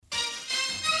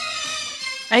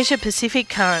Asia-Pacific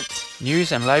Currents.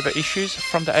 News and labour issues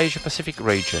from the Asia-Pacific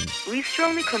region. We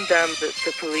strongly condemn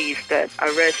the police that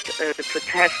arrest the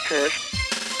protesters.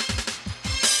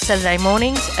 Saturday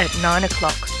mornings at 9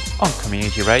 o'clock. On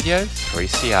Community Radio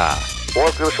 3CR.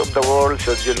 Workers of the world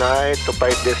should unite to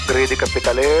fight this greedy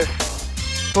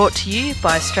capitalists. Brought to you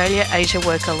by Australia Asia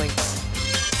Worker Links.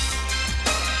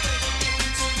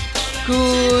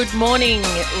 Good morning,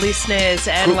 listeners,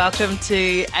 and welcome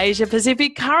to Asia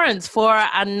Pacific Currents for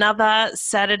another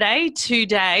Saturday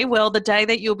today. Well, the day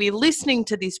that you'll be listening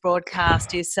to this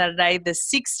broadcast is Saturday, the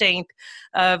 16th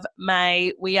of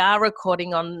May. We are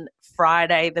recording on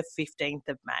Friday, the 15th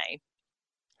of May.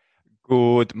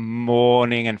 Good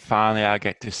morning, and finally I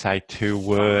get to say two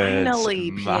words.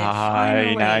 Finally, Pierre,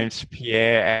 My name's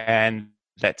Pierre, and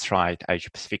that's right,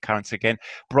 Asia Pacific Currents again,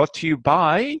 brought to you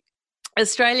by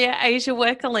Australia Asia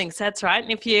Worker Links, that's right.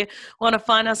 And if you want to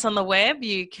find us on the web,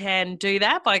 you can do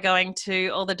that by going to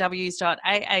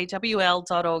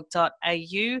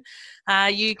allthews.aawl.org.au.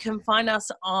 You can find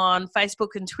us on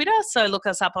Facebook and Twitter, so look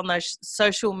us up on those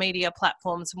social media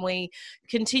platforms, and we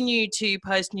continue to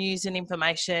post news and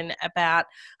information about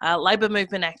labour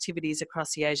movement activities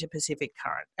across the Asia Pacific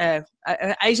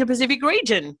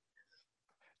region.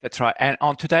 That's right. And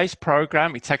on today's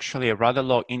program, it's actually a rather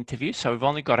long interview. So we've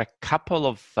only got a couple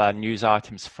of news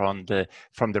items from the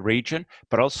region,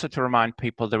 but also to remind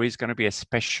people there is going to be a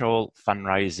special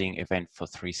fundraising event for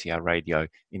 3CR Radio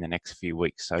in the next few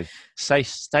weeks. So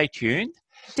stay tuned.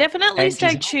 Definitely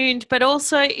stay tuned, but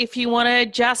also if you want to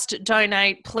just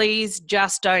donate, please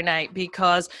just donate,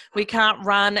 because we can't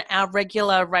run our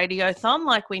regular radiothon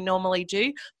like we normally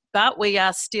do. But we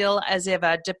are still, as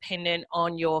ever, dependent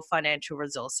on your financial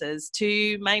resources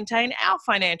to maintain our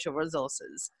financial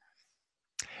resources.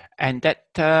 And that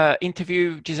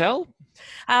interview, Giselle?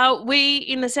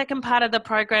 In the second part of the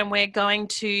program, we're going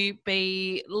to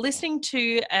be listening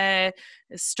to a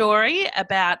story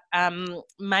about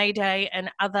May Day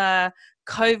and other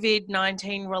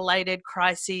COVID-19 related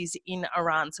crises in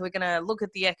Iran. So we're going to look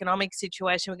at the economic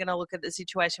situation. We're going to look at the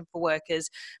situation for workers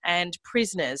and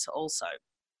prisoners also.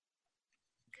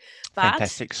 But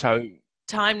fantastic. So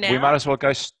time now. We might as well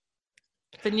go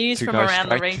for news from around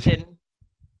the region.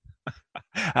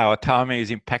 Our timing is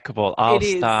impeccable. I'll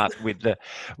start with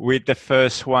the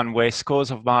first one, where scores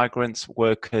of migrants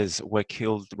workers were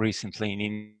killed recently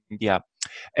in India.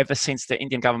 Ever since the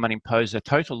Indian government imposed a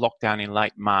total lockdown in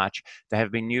late March, there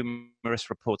have been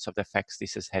numerous reports of the effects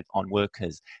this has had on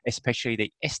workers, especially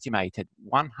the estimated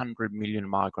 100 million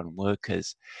migrant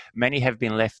workers. Many have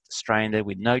been left stranded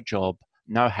with no job,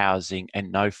 no housing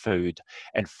and no food,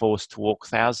 and forced to walk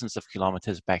thousands of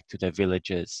kilometres back to their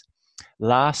villages.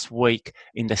 Last week,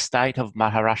 in the state of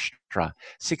Maharashtra,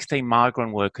 16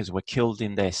 migrant workers were killed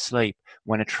in their sleep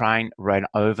when a train ran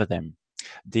over them.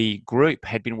 The group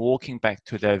had been walking back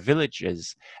to their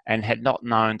villages and had not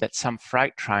known that some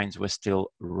freight trains were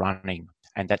still running,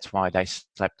 and that's why they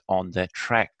slept on the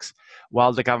tracks.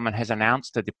 While the government has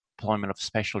announced the deployment of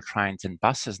special trains and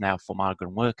buses now for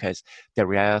migrant workers, the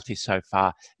reality so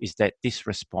far is that this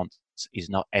response is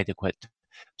not adequate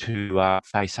to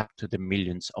face up to the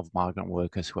millions of migrant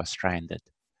workers who are stranded.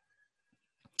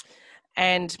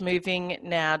 And moving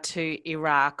now to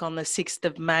Iraq, on the 6th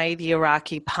of May, the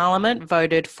Iraqi parliament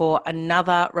voted for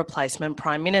another replacement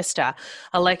prime minister,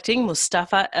 electing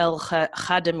Mustafa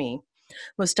al-Khademi.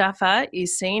 Mustafa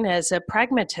is seen as a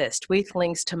pragmatist with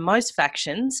links to most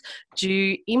factions,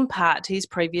 due in part to his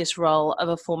previous role of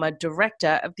a former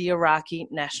director of the Iraqi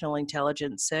National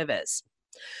Intelligence Service.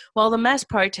 While the mass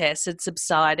protests had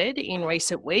subsided in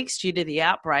recent weeks due to the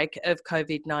outbreak of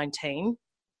COVID-19,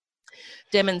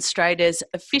 demonstrators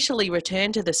officially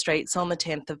returned to the streets on the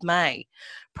 10th of May.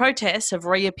 Protests have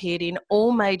reappeared in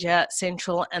all major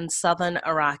central and southern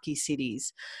Iraqi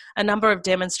cities. A number of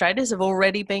demonstrators have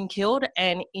already been killed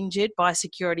and injured by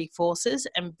security forces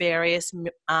and various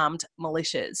armed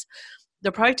militias.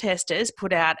 The protesters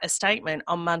put out a statement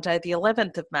on Monday, the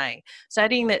 11th of May,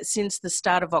 stating that since the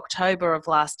start of October of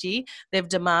last year, they've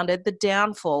demanded the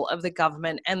downfall of the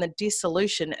government and the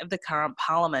dissolution of the current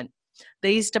parliament.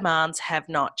 These demands have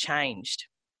not changed.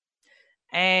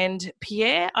 And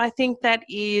Pierre, I think that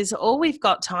is all we've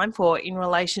got time for in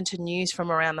relation to news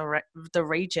from around the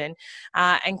region.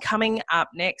 And coming up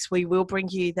next, we will bring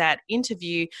you that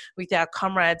interview with our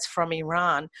comrades from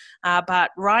Iran.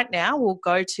 But right now, we'll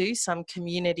go to some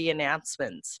community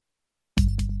announcements.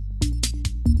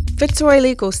 Fitzroy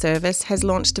Legal Service has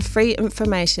launched a free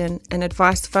information and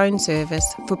advice phone service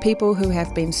for people who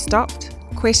have been stopped,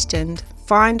 questioned,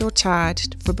 fined or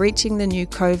charged for breaching the new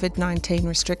COVID-19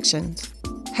 restrictions.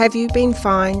 Have you been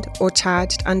fined or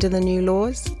charged under the new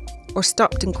laws? or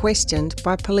stopped and questioned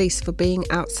by police for being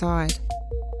outside.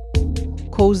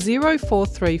 Call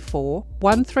 0434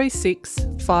 136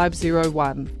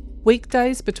 501.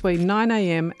 Weekdays between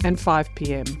 9am and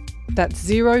 5pm. That's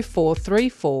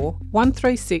 0434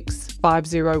 136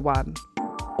 501.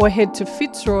 Or head to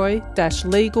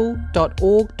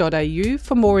fitzroy-legal.org.au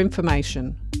for more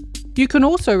information. You can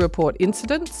also report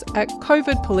incidents at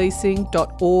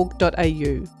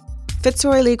covidpolicing.org.au.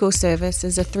 Fitzroy Legal Service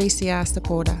is a 3CR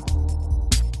supporter.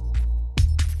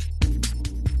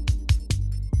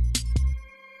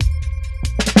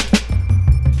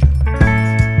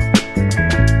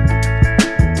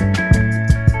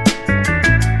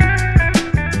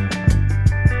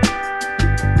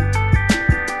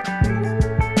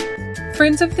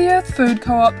 Friends of the Earth Food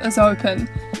Co-op is open.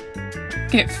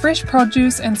 Get fresh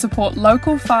produce and support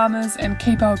local farmers and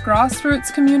keep our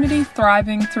grassroots community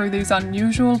thriving through these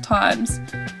unusual times.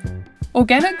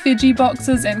 Organic veggie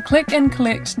boxes and click and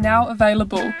collect now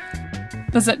available.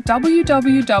 Visit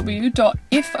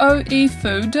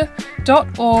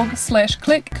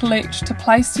www.foefood.org/click-collect to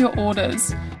place your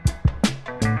orders.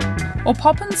 Or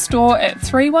pop in store at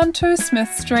 312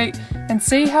 Smith Street and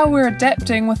see how we're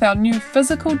adapting with our new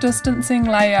physical distancing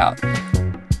layout.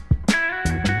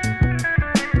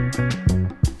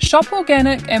 Shop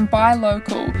organic and buy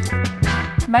local.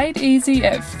 Made easy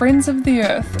at Friends of the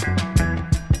Earth.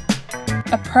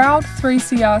 A proud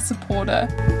 3CR supporter.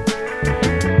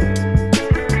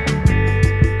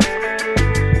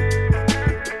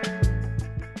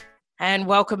 And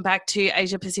welcome back to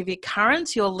Asia Pacific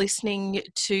Currents. You're listening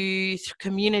to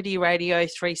Community Radio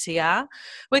 3CR.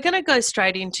 We're going to go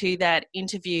straight into that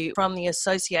interview from the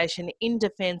Association in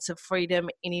Defence of Freedom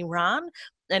in Iran.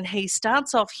 And he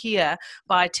starts off here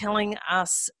by telling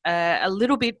us a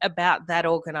little bit about that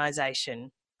organisation.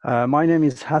 My name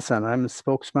is Hassan. I'm a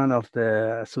spokesman of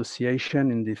the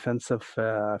Association in Defense of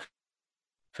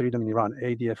Freedom in Iran,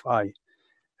 ADFI.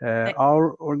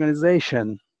 Our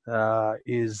organization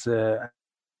is an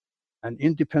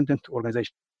independent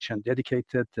organization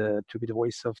dedicated to be the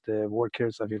voice of the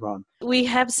workers of Iran. We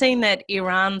have seen that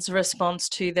Iran's response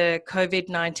to the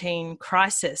COVID-19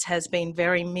 crisis has been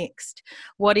very mixed.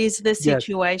 What is the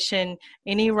situation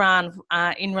in Iran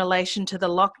in relation to the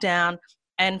lockdown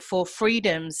and for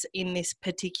freedoms in this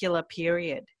particular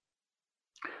period?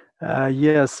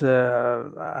 Yes,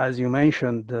 as you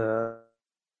mentioned,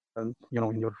 in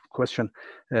your question,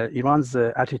 Iran's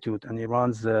attitude and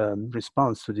Iran's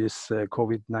response to this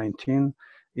COVID-19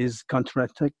 is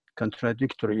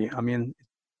contradictory. I mean,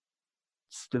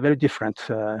 it's very different.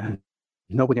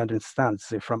 Nobody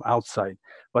understands from outside.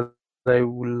 But I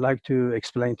would like to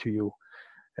explain to you.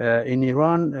 In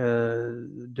Iran,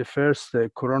 the first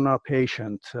corona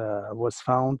patient was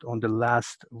found on the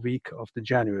last week of the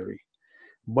January.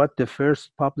 But the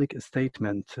first public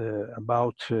statement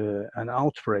about an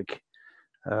outbreak,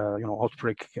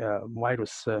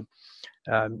 virus,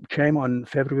 came on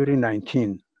February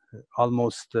 19,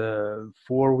 almost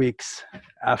 4 weeks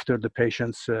after the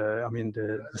patient's,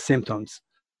 the symptoms.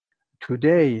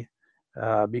 Today,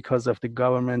 because of the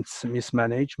government's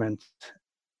mismanagement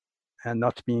and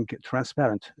not being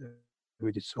transparent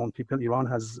with its own people, Iran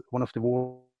has one of the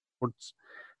world's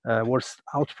worst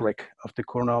outbreak of the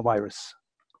coronavirus.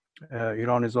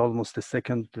 Iran is almost the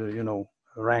second,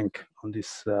 rank on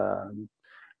this,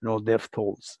 death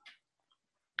tolls.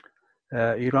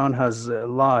 Iran has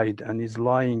lied and is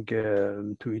lying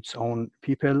to its own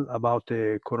people about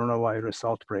the coronavirus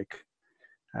outbreak.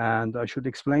 And I should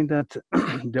explain that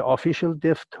the official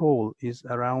death toll is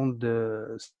around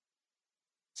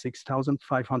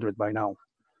 6,500 by now.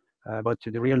 But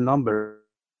the real number,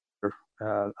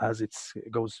 as it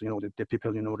goes, the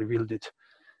people, revealed it.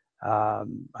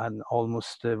 And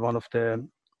almost one of the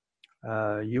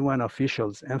UN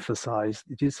officials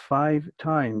emphasized it is 5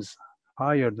 times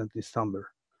higher than this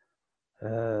number.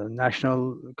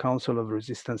 National Council of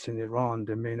Resistance in Iran,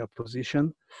 the main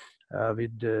opposition,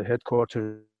 with the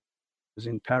headquarters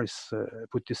in Paris,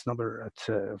 put this number at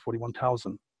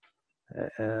 41,000.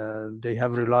 They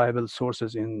have reliable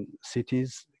sources in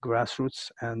cities, grassroots,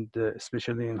 and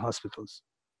especially in hospitals.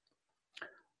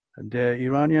 The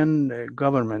Iranian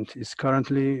government is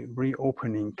currently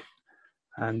reopening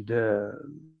and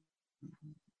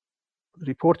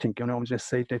reporting, just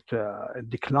say that a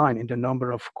decline in the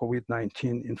number of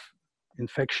COVID-19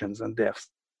 infections and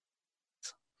deaths.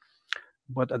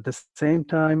 But at the same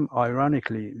time,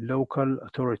 ironically, local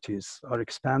authorities are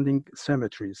expanding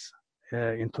cemeteries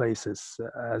in places,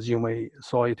 as you may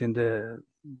saw it in the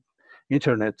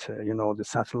internet, the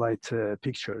satellite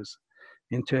pictures.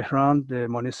 In Tehran, the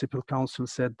municipal council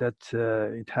said that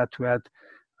it had to add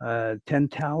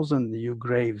 10,000 new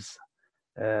graves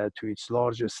to its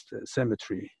largest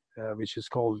cemetery, which is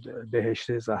called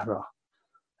Behesht-e Zahra.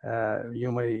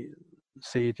 You may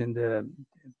see it in the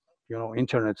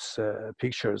internet's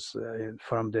pictures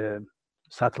from the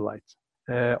satellite.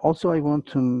 Also, I want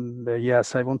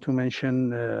to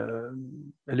mention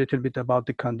a little bit about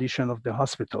the condition of the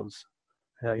hospitals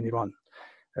in Iran.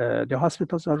 The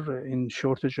hospitals are in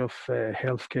shortage of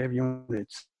healthcare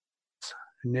units.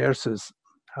 Nurses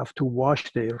have to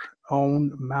wash their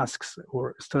own masks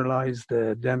or sterilize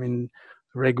them in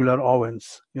regular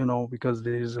ovens, because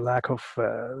there is a lack of,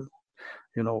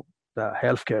 the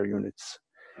healthcare units.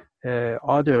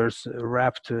 Others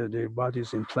wrapped their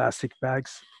bodies in plastic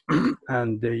bags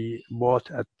and they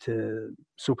bought at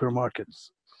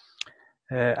supermarkets.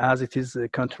 As it is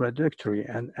contradictory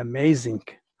and amazing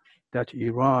that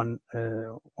Iran,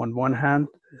 on one hand,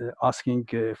 asking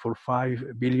for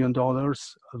 $5 billion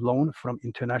loan from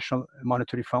International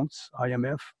Monetary Funds,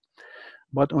 IMF,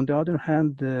 but on the other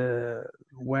hand,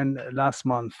 when last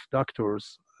month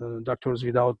Doctors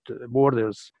Without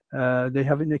Borders, they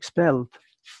have been expelled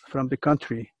from the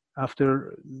country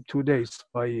after 2 days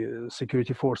by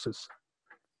security forces.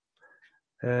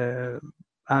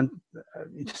 And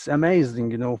it's amazing,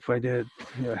 by the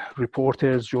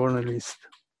reporters, journalists.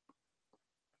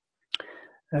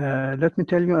 Let me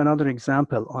tell you another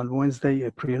example. On Wednesday,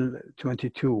 April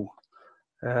 22,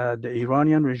 the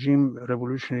Iranian Regime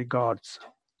Revolutionary Guards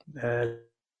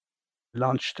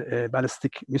launched a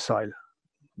ballistic missile.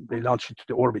 They launched it to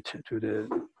the orbit, to the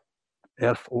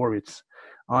Earth orbits,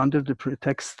 under the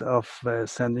pretext of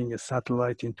sending a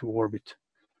satellite into orbit.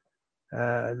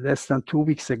 Less than 2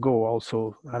 weeks ago,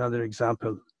 also another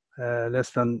example.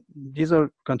 These are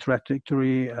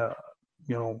contradictory,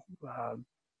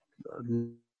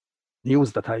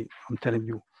 news that I'm telling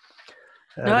you.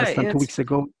 Less than 2 weeks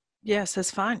ago. Yes,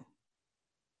 that's fine.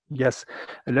 Yes,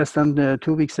 less than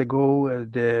 2 weeks ago,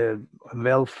 the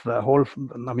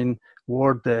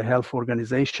World Health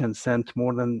Organization sent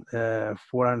more than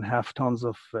 4.5 tons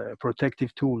of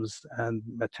protective tools and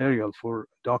material for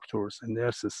doctors and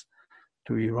nurses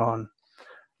to Iran.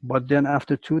 But then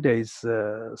after 2 days,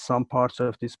 some parts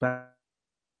of this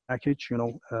package,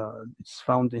 it's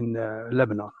found in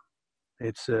Lebanon.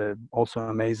 It's also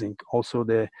amazing. Also,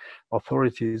 the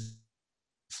authorities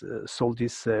sold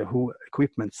these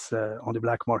equipments on the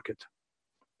black market.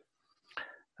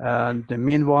 And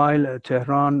meanwhile,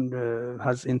 Tehran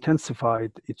has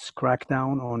intensified its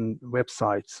crackdown on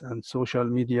websites and social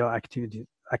media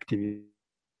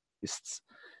activists,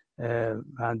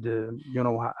 and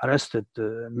arrested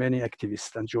many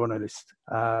activists and journalists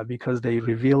because they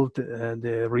revealed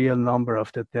the real number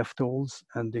of the death tolls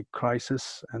and the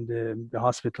crisis and the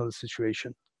hospital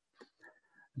situation.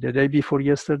 The day before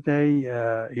yesterday,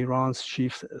 Iran's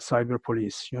chief cyber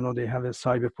police, they have a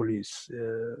cyber police.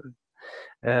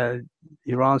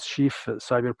 Iran's chief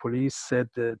cyber police said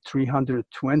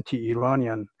 320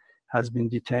 Iranian has been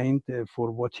detained for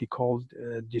what he called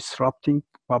disrupting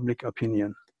public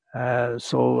opinion.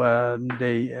 So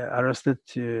they arrested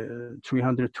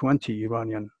 320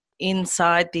 Iranian.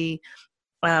 Inside the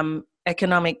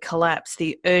economic collapse,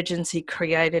 the urgency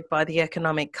created by the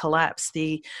economic collapse,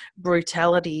 the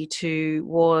brutality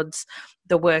towards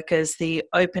the workers, the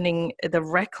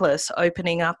reckless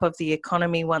opening up of the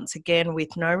economy once again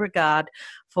with no regard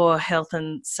for health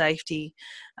and safety.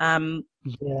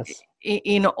 Yes.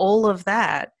 In all of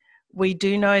that, we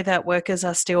do know that workers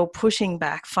are still pushing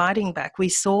back, fighting back. We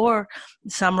saw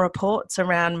some reports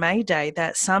around May Day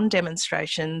that some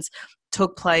demonstrations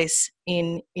took place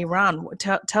in Iran.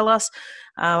 Tell us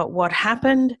what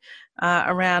happened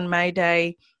around May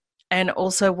Day, and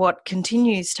also what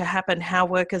continues to happen, how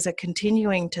workers are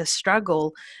continuing to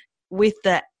struggle with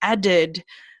the added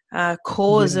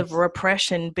cause of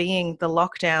repression being the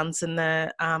lockdowns and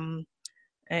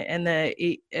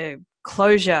the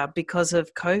closure because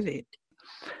of COVID.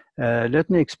 Let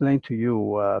me explain to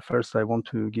you. First, I want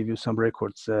to give you some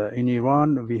records. In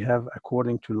Iran, we have,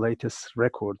 according to latest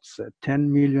records,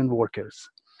 10 million workers,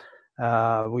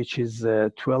 which is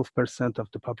 12% of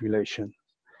the population.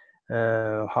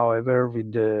 However,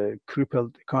 with the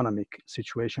crippled economic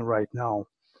situation right now,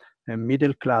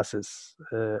 middle classes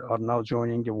are now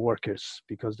joining the workers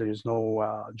because there is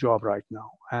no job right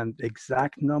now. And the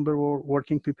exact number of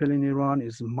working people in Iran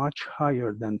is much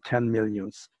higher than 10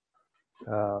 millions.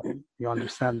 You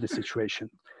understand the situation.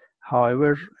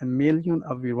 However, 1 million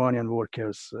of Iranian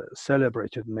workers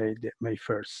celebrated May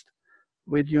 1st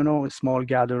with, a small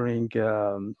gathering,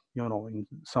 in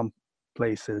some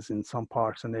places, in some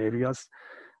parts and areas.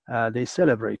 They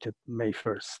celebrated May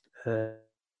 1st.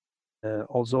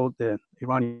 although the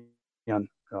Iranian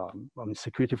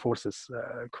security forces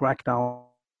cracked down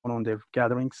on their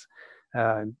gatherings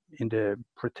in the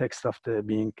pretext of the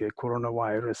being a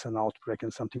coronavirus and outbreak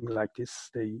and something like this,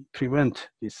 they prevent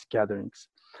these gatherings.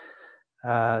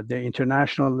 The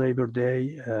International Labor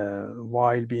Day,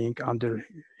 while being under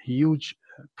huge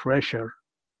pressure,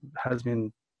 has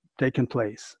been taken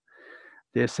place.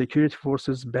 The security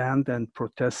forces banned and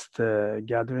protest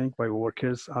gathering by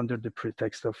workers under the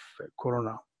pretext of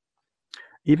corona.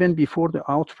 Even before the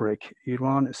outbreak,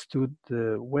 Iran stood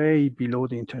way below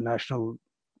the international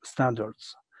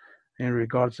standards in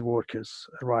regards to workers'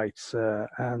 rights.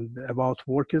 And about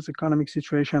workers' economic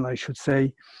situation, I should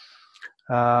say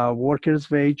workers'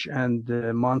 wage and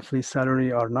monthly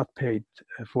salary are not paid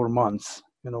for months.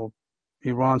 You know,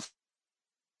 Iran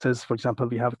says, for example,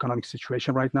 we have economic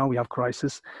situation right now, we have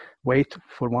crisis, wait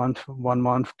for 1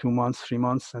 month, 2 months, 3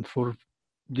 months, and for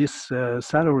these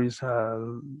salaries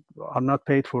are not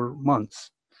paid for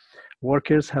months.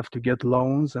 Workers have to get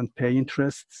loans and pay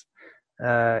interests.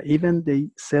 Even they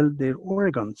sell their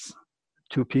organs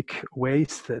to pick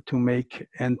waste to make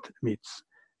end meets.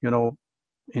 You know,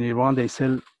 in Iran they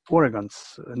sell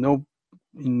organs. In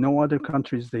no other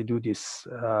countries they do this.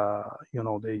 You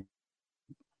know, they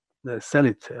sell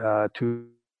it to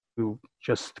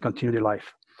just continue their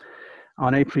life.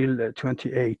 On April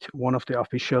 28, one of the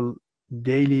official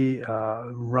daily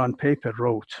run paper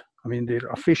wrote, I mean their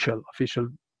official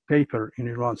paper in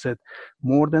Iran said,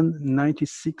 more than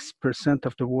 96%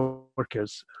 of the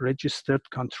workers registered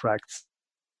contracts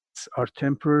are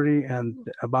temporary, and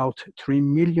about 3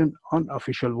 million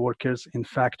unofficial workers in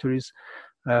factories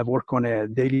work on a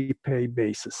daily pay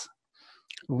basis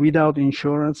without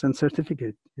insurance and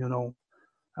certificate. You know,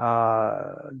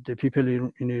 the people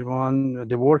in Iran,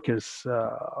 the workers'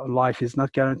 life is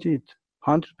not guaranteed,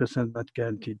 100% not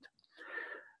guaranteed.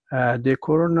 The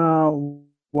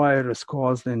coronavirus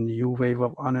caused a new wave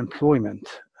of unemployment,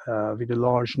 with a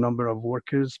large number of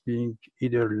workers being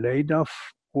either laid off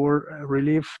or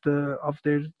relieved of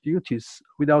their duties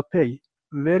without pay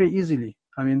very easily.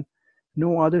 I mean,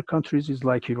 no other countries is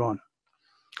like Iran.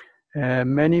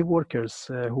 Many workers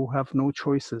who have no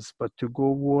choices but to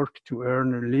go work to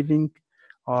earn a living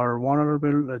are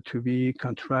vulnerable to be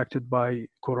contracted by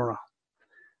corona.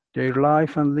 Their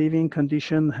life and living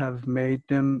condition have made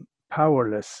them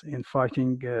powerless in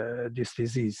fighting this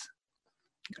disease.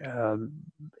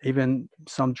 Even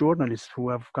some journalists who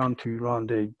have gone to Iran,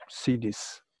 they see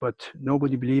this, but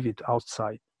nobody believes it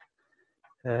outside.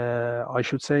 I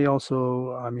should say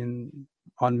also, I mean,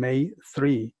 on May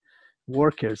 3,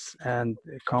 workers and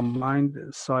a combined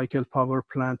cycle power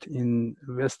plant in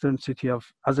western city of,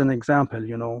 as an example,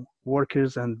 you know,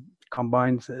 workers and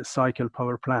combined cycle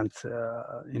power plant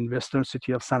in western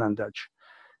city of Sanandaj.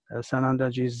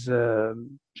 Sanandaj is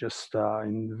just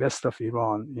in west of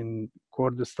Iran, in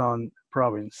Kurdistan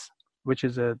province, which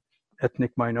is a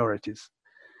ethnic minorities,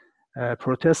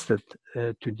 protested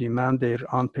to demand their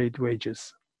unpaid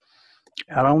wages.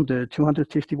 Around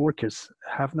 250 workers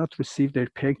have not received their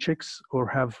paychecks or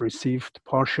have received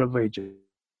partial wages.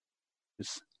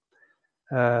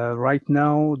 Right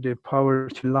now, the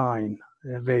poverty line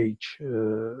wage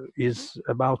is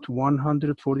about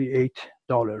 $148.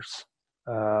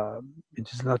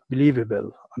 It is not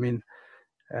believable. I mean,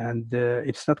 and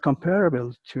it's not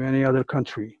comparable to any other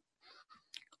country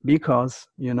because,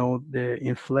 you know, the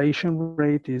inflation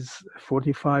rate is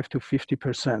 45 to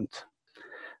 50%.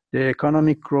 The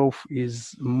economic growth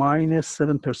is minus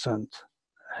 7%.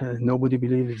 Nobody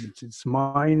believes it. It's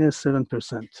minus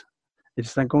 7%.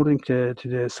 It's according to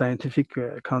the scientific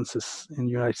consensus in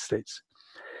the United States.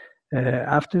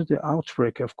 After the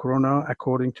outbreak of corona,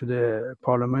 according to the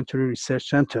Parliamentary Research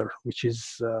Center, which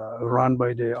is run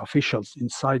by the officials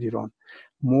inside Iran,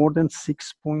 more than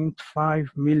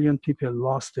 6.5 million people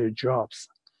lost their jobs.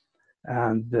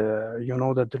 And you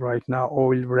know that right now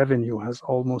oil revenue has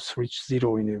almost reached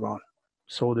zero in Iran.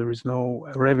 So there is no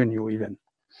revenue even.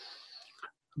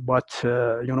 But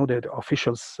you know that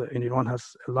officials in Iran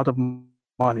has a lot of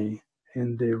money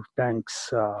in their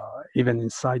banks, even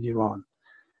inside Iran.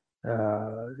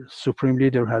 Supreme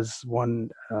Leader has one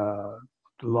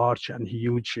large and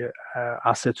huge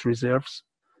asset reserves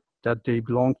that they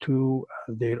belong to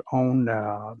their own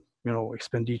you know,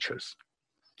 expenditures.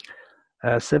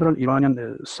 Several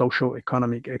Iranian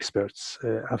socio-economic experts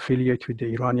affiliated with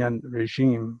the Iranian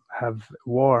regime have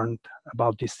warned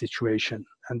about this situation,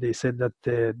 and they said that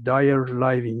the dire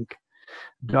living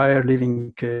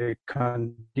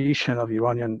condition of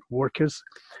Iranian workers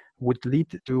would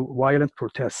lead to violent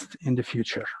protests in the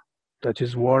future. That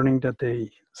is warning that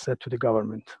they said to the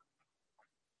government.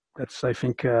 That's, I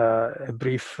think, a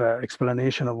brief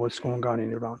explanation of what's going on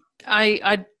in Iran.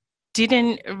 I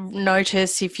didn't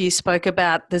notice if you spoke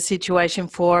about the situation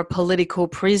for political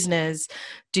prisoners.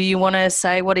 Do you want to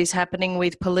say what is happening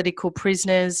with political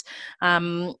prisoners,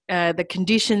 the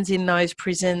conditions in those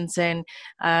prisons, and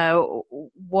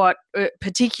what,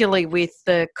 particularly with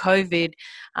the COVID,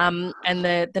 and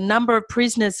the number of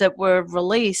prisoners that were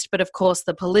released, but of course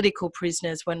the political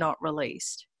prisoners were not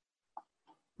released?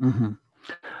 Mm-hmm.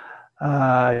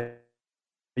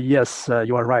 Yes,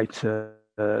 you are right.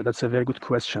 That's a very good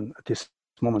question at this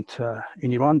moment.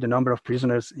 In Iran, the number of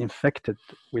prisoners infected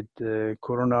with the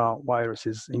coronavirus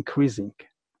is increasing,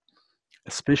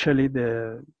 especially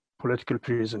the political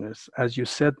prisoners. As you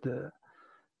said,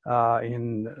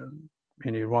 in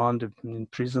Iran, in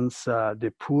prisons,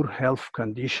 the poor health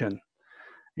condition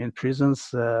in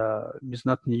prisons is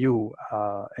not new.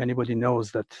 Anybody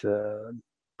knows that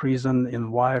prison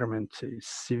environment is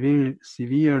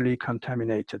severely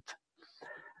contaminated.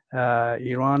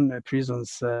 Iran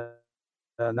prisons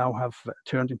now have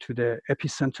turned into the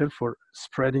epicenter for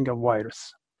spreading of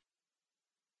virus.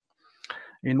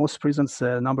 In most prisons,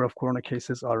 the number of corona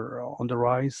cases are on the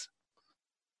rise,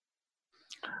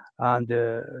 and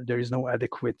there is no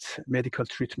adequate medical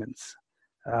treatments.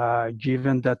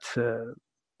 Given that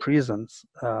prisons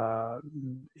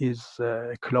is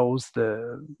a closed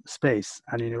space,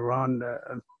 and in Iran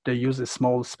they use a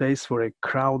small space for a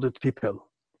crowded people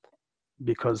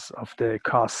because of the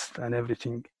cost and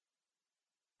everything.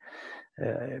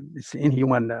 It's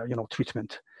inhuman,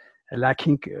 treatment,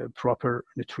 lacking proper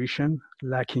nutrition,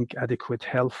 lacking adequate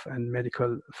health and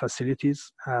medical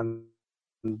facilities, and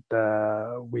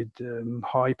with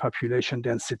high population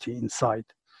density inside.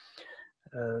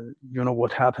 You know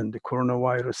what happened. The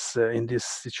coronavirus in this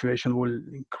situation will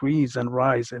increase and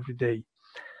rise every day.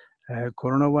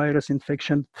 Coronavirus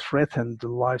infection threatened the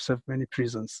lives of many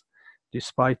prisons,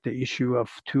 despite the issue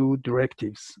of 2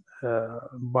 directives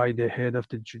by the head of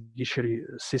the judiciary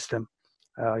system.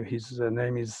 His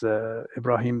name is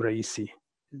Ebrahim Raisi.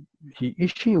 He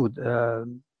issued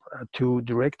 2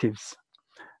 directives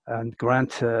and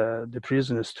grant the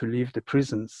prisoners to leave the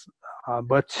prisons.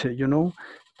 But,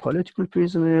 political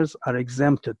prisoners are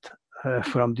exempted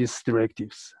from these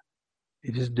directives.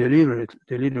 It is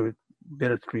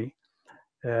deliberately.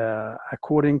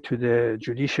 According to the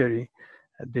judiciary,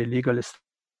 the legal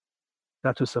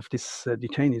status of these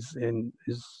detainees in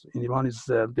Iran is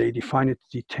they define it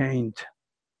detained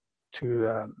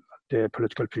to the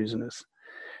political prisoners,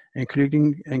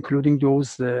 including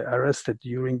those arrested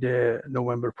during the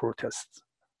November protests.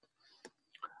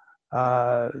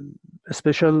 A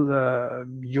special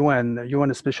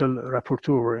UN special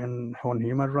rapporteur on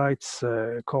human rights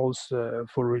calls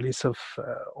for release of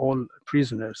all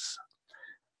prisoners.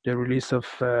 The release of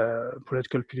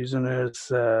political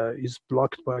prisoners is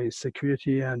blocked by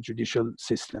security and judicial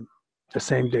system the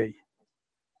same day.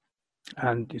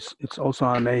 And it's also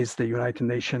amazed the United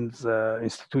Nations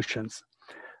institutions.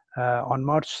 On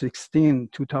March 16,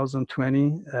 2020,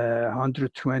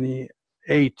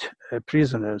 128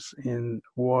 prisoners in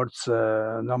wards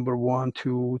number 1,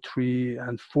 2, 3,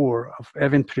 and 4 of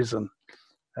Evin prison,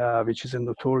 which is a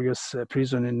notorious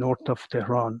prison in north of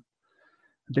Tehran.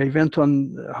 They went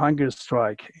on hunger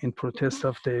strike in protest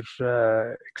of their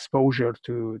exposure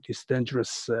to this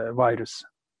dangerous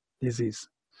disease.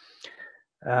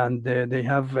 And they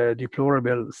have a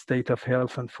deplorable state of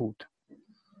health and food.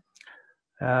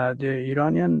 The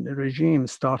Iranian regime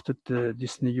started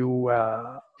this new,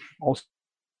 also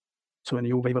a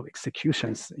new wave of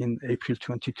executions in April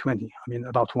 2020,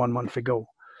 about 1 month ago,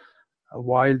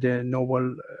 while the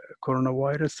novel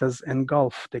coronavirus has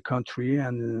engulfed the country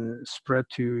and spread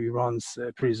to Iran's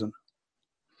prison.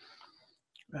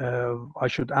 I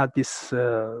should add this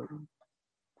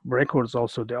records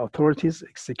also. The authorities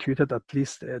executed at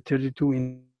least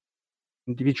 32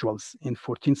 individuals in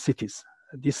 14 cities.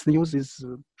 This news is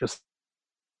just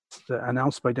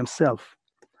announced by themselves.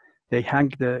 They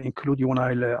hanged include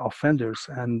juvenile offenders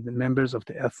and members of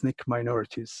the ethnic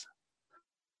minorities.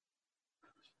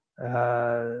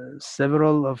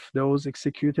 Several of those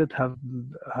executed have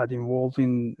had involved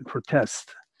in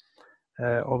protest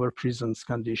over prison's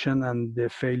condition and the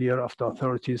failure of the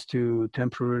authorities to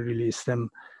temporarily release them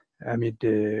amid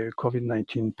the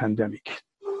COVID-19 pandemic.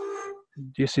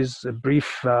 This is a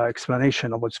brief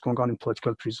explanation of what's going on in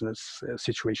political prisoners'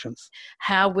 situations.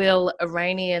 How will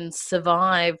Iranians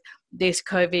survive this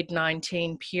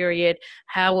COVID-19 period?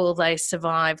 How will they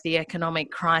survive the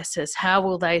economic crisis? How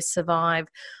will they survive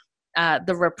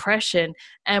the repression?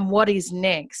 And what is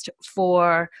next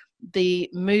for the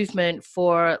movement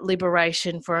for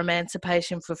liberation, for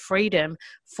emancipation, for freedom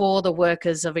for the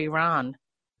workers of Iran?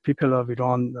 People of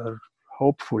Iran are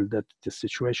hopeful that the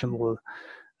situation will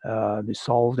be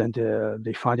solved and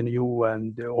they find a new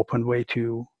and open way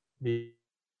to be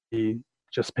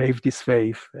just pave this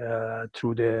way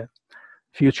through the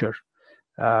future.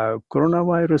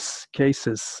 Coronavirus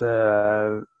cases,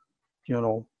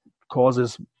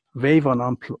 causes wave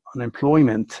on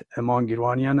unemployment among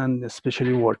Iranian and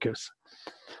especially workers.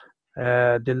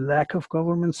 The lack of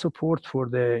government support for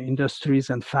the industries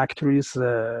and factories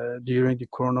during the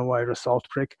coronavirus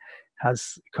outbreak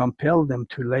has compelled them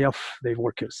to lay off their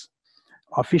workers.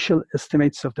 Official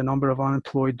estimates of the number of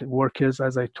unemployed workers,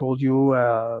 as I told you,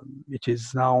 it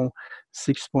is now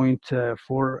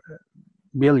 6.4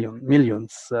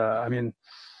 millions.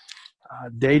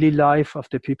 Daily life of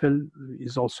the people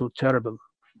is also terrible.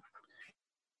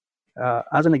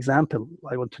 As an example,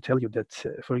 I want to tell you that,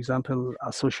 for example,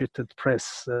 Associated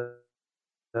Press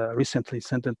recently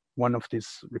sent one of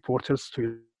these reporters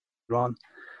to Iran,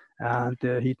 and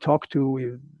he talked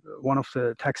to one of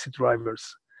the taxi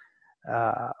drivers.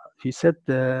 He said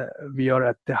we are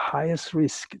at the highest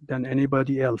risk than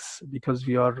anybody else because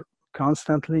we are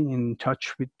constantly in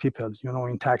touch with people.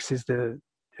 In taxis, they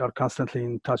are constantly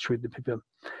in touch with the people.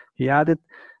 He added,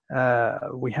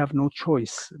 we have no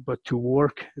choice but to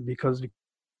work because we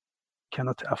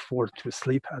cannot afford to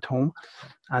sleep at home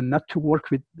and not to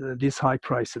work with these high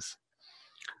prices.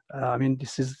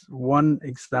 This is one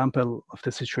example of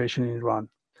the situation in Iran.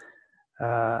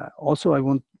 Also, I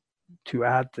want to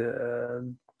add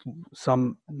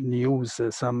some news,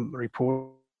 some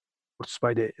reports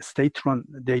by the state-run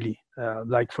daily,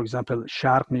 like, for example,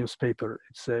 Sharq newspaper.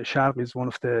 Sharq is one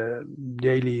of the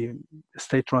daily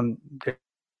state-run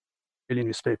daily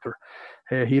newspaper.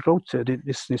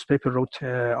 This newspaper wrote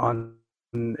on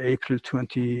April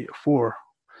 24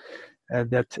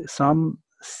 that some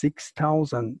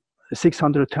 600,000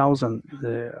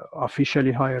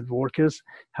 officially hired workers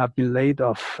have been laid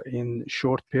off in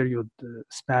short period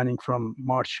spanning from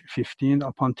March 15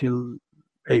 up until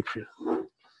April.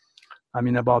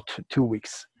 About 2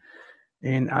 weeks.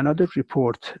 In another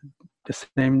report, the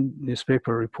same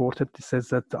newspaper reported, it says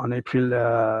that on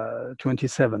April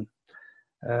 27,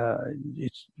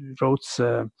 it wrote,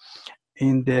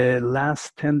 in the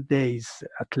last 10 days,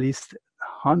 at least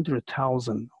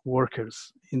 100,000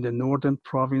 workers in the northern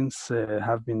province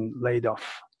have been laid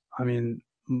off.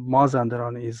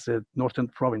 Mazandaran is a northern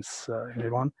province in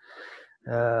Iran,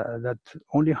 that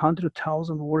only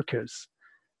 100,000 workers,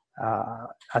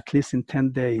 at least in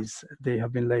 10 days, they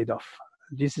have been laid off.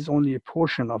 This is only a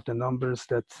portion of the numbers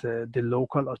that the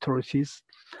local authorities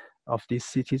of these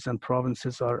cities and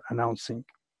provinces are announcing.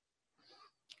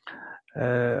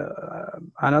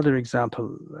 Another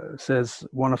example says,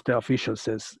 one of the officials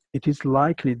says, it is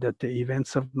likely that the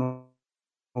events of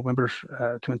November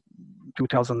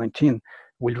 2019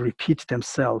 will repeat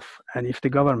themselves, and if the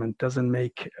government doesn't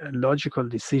make a logical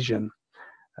decision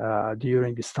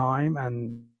during this time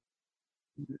and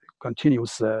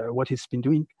continues what it's been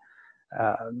doing,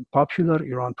 popular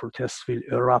Iran protests will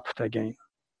erupt again.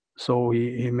 So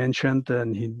he mentioned,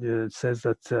 and he says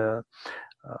that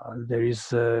there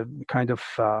is a kind of,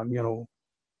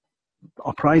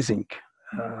 uprising.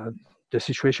 The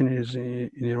situation is in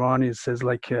Iran is says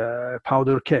like a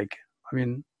powder keg.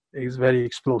 It's very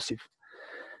explosive.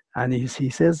 And he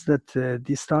says that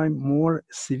this time more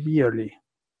severely.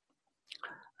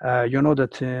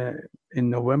 That in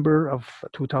November of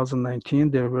 2019,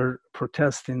 there were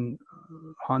protests in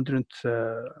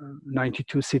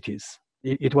 192 cities.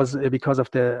 It was because of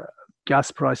the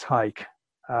gas price hike.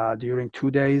 During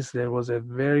 2 days, there was a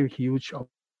very huge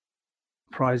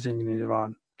uprising in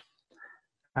Iran.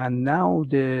 And now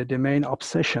the main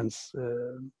obsessions,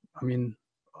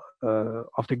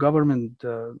 of the government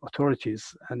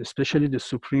authorities, and especially the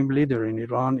supreme leader in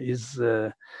Iran, is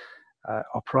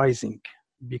uprising,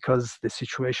 because the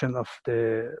situation of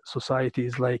the society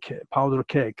is like a powder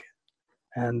keg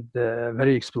and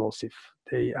very explosive.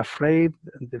 They are afraid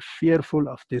and they're fearful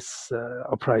of this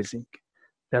uprising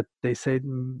that they said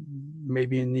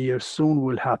maybe near soon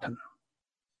will happen.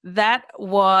 That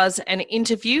was an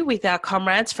interview with our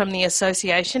comrades from the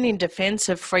Association in Defence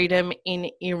of Freedom in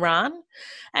Iran.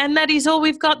 And that is all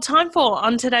we've got time for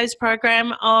on today's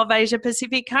program of Asia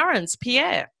Pacific Currents.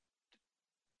 Pierre.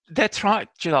 That's right,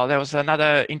 Jalal. That was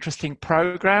another interesting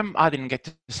program. I didn't get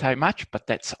to say much, but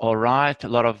that's all right. A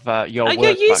lot of your work.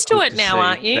 You're used to it now,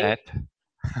 aren't you?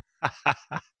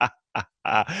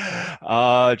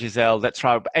 Oh, Giselle, that's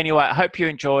right. But anyway, I hope you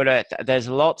enjoyed it. There's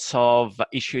lots of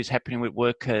issues happening with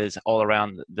workers all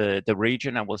around the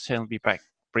region, and we'll certainly be back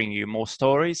bring you more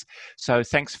stories. So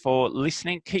thanks for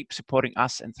listening. Keep supporting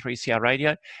us and 3CR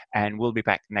Radio, and we'll be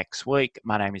back next week.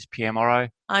 My name is Pierre Moreau.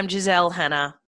 I'm Giselle Hanna.